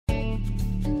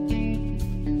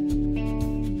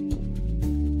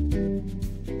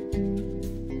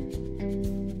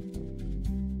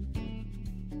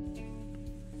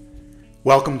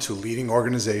Welcome to Leading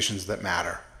Organizations That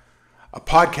Matter, a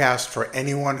podcast for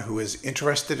anyone who is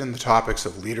interested in the topics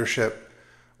of leadership,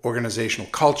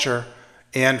 organizational culture,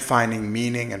 and finding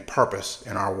meaning and purpose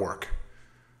in our work.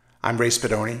 I'm Ray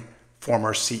Spadoni,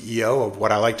 former CEO of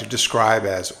what I like to describe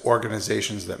as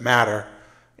Organizations That Matter,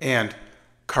 and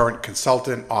current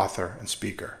consultant, author, and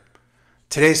speaker.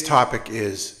 Today's topic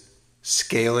is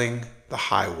scaling the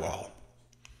high wall.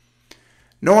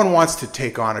 No one wants to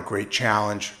take on a great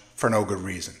challenge for no good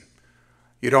reason.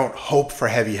 You don't hope for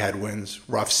heavy headwinds,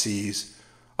 rough seas,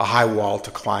 a high wall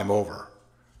to climb over.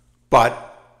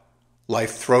 But life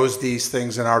throws these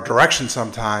things in our direction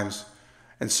sometimes,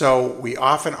 and so we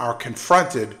often are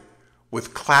confronted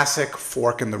with classic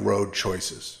fork-in-the-road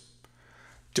choices.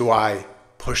 Do I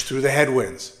push through the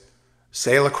headwinds,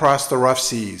 sail across the rough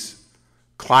seas,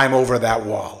 climb over that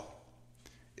wall?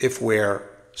 If we're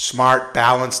smart,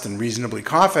 balanced, and reasonably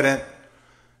confident,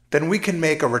 then we can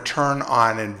make a return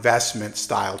on investment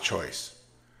style choice.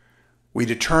 We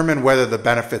determine whether the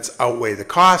benefits outweigh the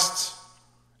costs,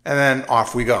 and then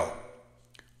off we go.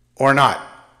 Or not.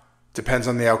 Depends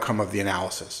on the outcome of the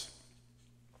analysis.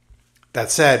 That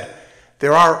said,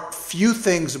 there are few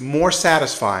things more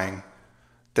satisfying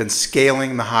than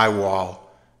scaling the high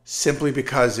wall simply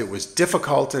because it was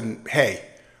difficult and, hey,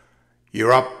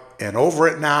 you're up and over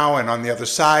it now and on the other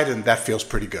side, and that feels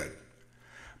pretty good.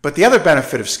 But the other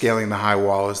benefit of scaling the high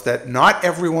wall is that not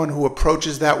everyone who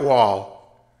approaches that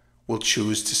wall will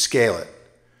choose to scale it.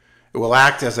 It will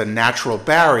act as a natural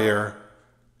barrier,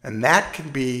 and that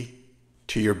can be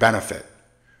to your benefit.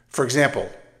 For example,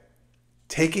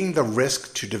 taking the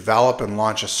risk to develop and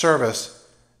launch a service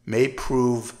may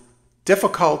prove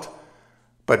difficult,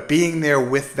 but being there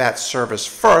with that service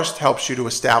first helps you to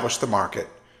establish the market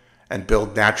and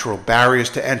build natural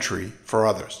barriers to entry for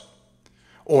others.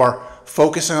 Or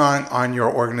focusing on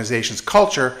your organization's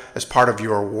culture as part of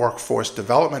your workforce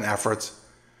development efforts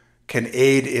can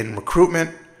aid in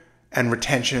recruitment and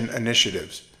retention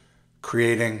initiatives,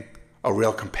 creating a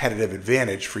real competitive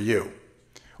advantage for you.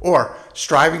 Or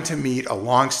striving to meet a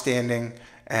long-standing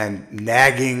and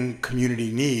nagging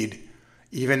community need,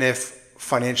 even if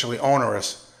financially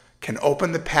onerous, can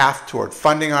open the path toward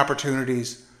funding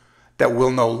opportunities that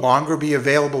will no longer be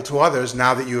available to others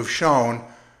now that you have shown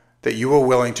that you were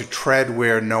willing to tread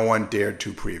where no one dared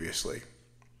to previously.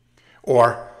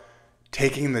 Or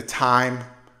taking the time,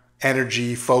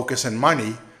 energy, focus, and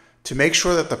money to make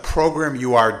sure that the program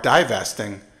you are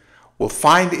divesting will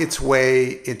find its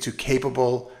way into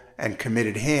capable and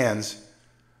committed hands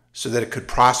so that it could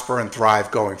prosper and thrive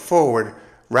going forward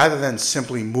rather than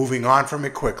simply moving on from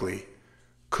it quickly,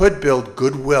 could build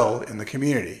goodwill in the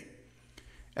community.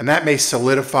 And that may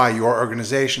solidify your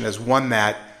organization as one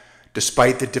that,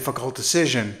 despite the difficult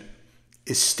decision,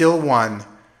 is still one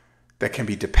that can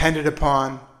be depended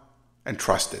upon and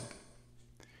trusted.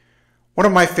 One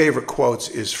of my favorite quotes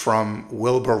is from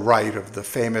Wilbur Wright of the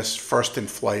famous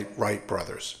first-in-flight Wright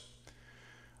brothers.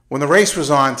 When the race was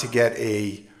on to get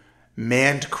a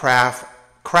manned craft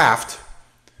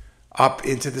up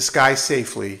into the sky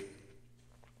safely,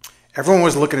 everyone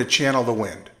was looking to channel the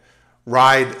wind,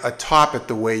 ride atop it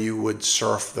the way you would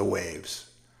surf the waves.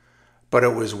 But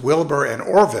it was Wilbur and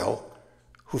Orville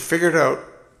who figured out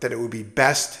that it would be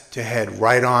best to head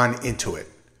right on into it.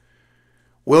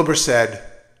 Wilbur said,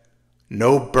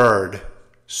 "No bird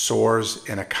soars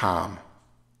in a calm."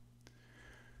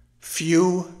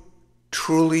 Few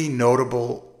truly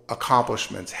notable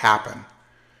accomplishments happen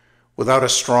without a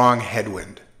strong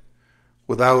headwind,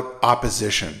 without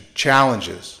opposition,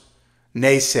 challenges,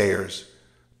 naysayers,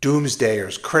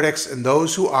 doomsdayers, critics, and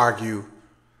those who argue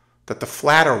that the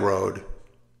flatter road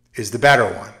is the better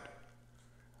one.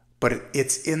 But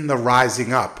it's in the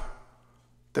rising up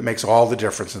that makes all the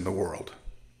difference in the world.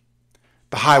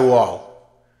 The high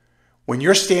wall. When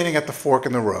you're standing at the fork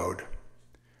in the road,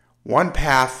 one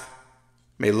path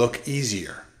may look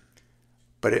easier,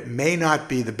 but it may not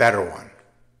be the better one.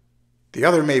 The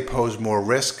other may pose more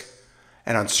risk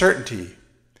and uncertainty,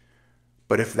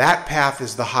 but if that path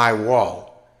is the high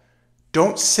wall,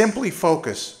 don't simply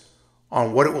focus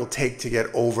on what it will take to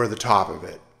get over the top of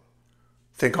it.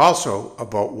 Think also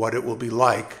about what it will be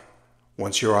like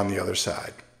once you're on the other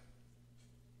side.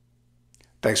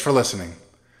 Thanks for listening.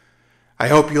 I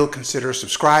hope you'll consider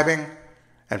subscribing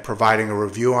and providing a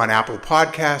review on Apple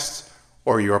Podcasts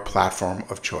or your platform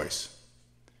of choice.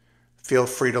 Feel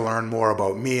free to learn more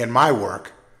about me and my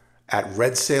work at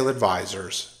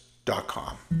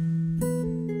redsailadvisors.com.